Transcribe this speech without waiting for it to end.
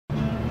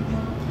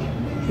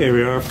Here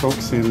we are,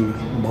 folks, in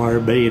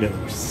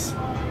Barbados.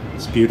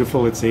 It's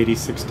beautiful. It's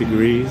 86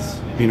 degrees.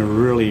 Been a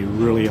really,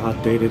 really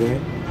hot day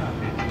today.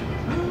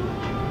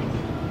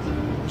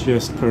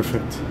 Just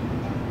perfect.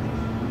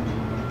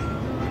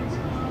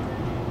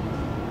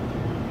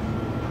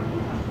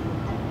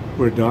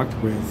 We're docked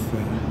with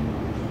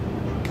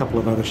a couple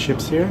of other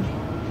ships here.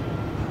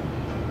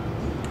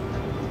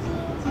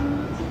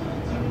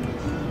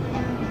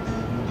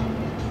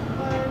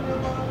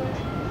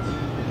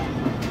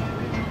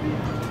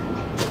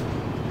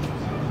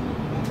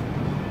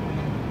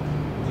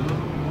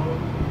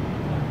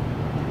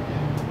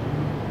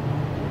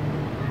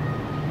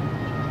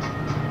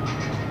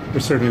 We're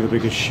certainly the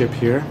biggest ship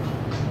here.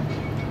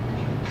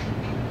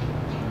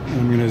 And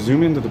I'm going to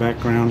zoom into the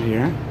background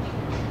here.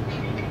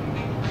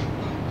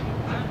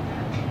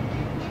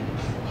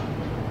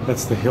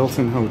 That's the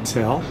Hilton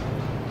Hotel.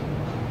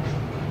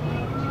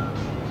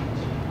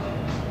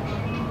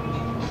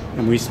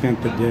 And we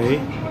spent the day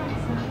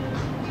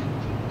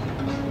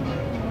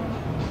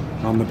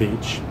on the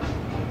beach.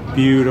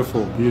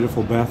 Beautiful,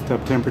 beautiful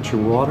bathtub temperature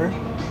water.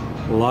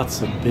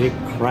 Lots of big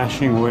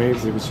crashing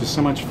waves. It was just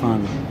so much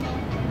fun.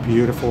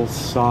 Beautiful,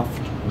 soft,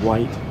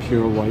 white,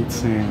 pure white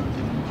sand.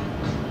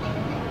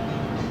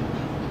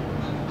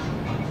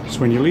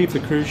 So when you leave the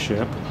cruise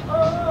ship,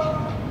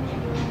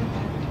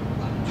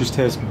 just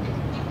has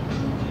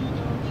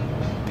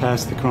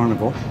past the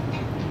Carnival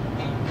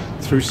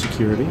through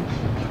security,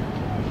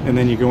 and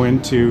then you go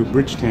into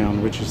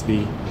Bridgetown, which is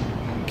the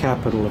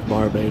capital of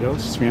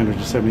Barbados,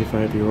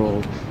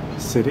 375-year-old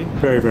city.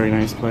 Very, very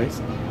nice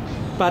place.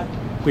 But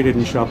we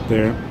didn't shop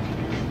there.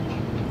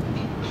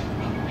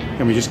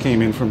 And we just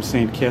came in from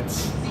St.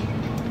 Kitts.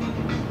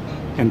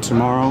 And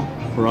tomorrow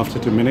we're off to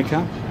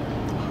Dominica.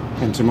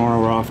 And tomorrow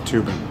we're off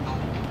to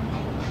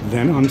Tuban.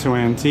 Then on to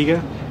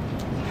Antigua.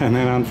 And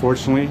then,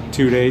 unfortunately,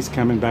 2 days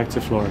coming back to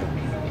Florida.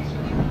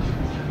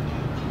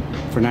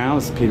 For now,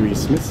 it's Peter E.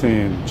 Smith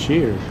saying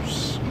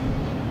cheers.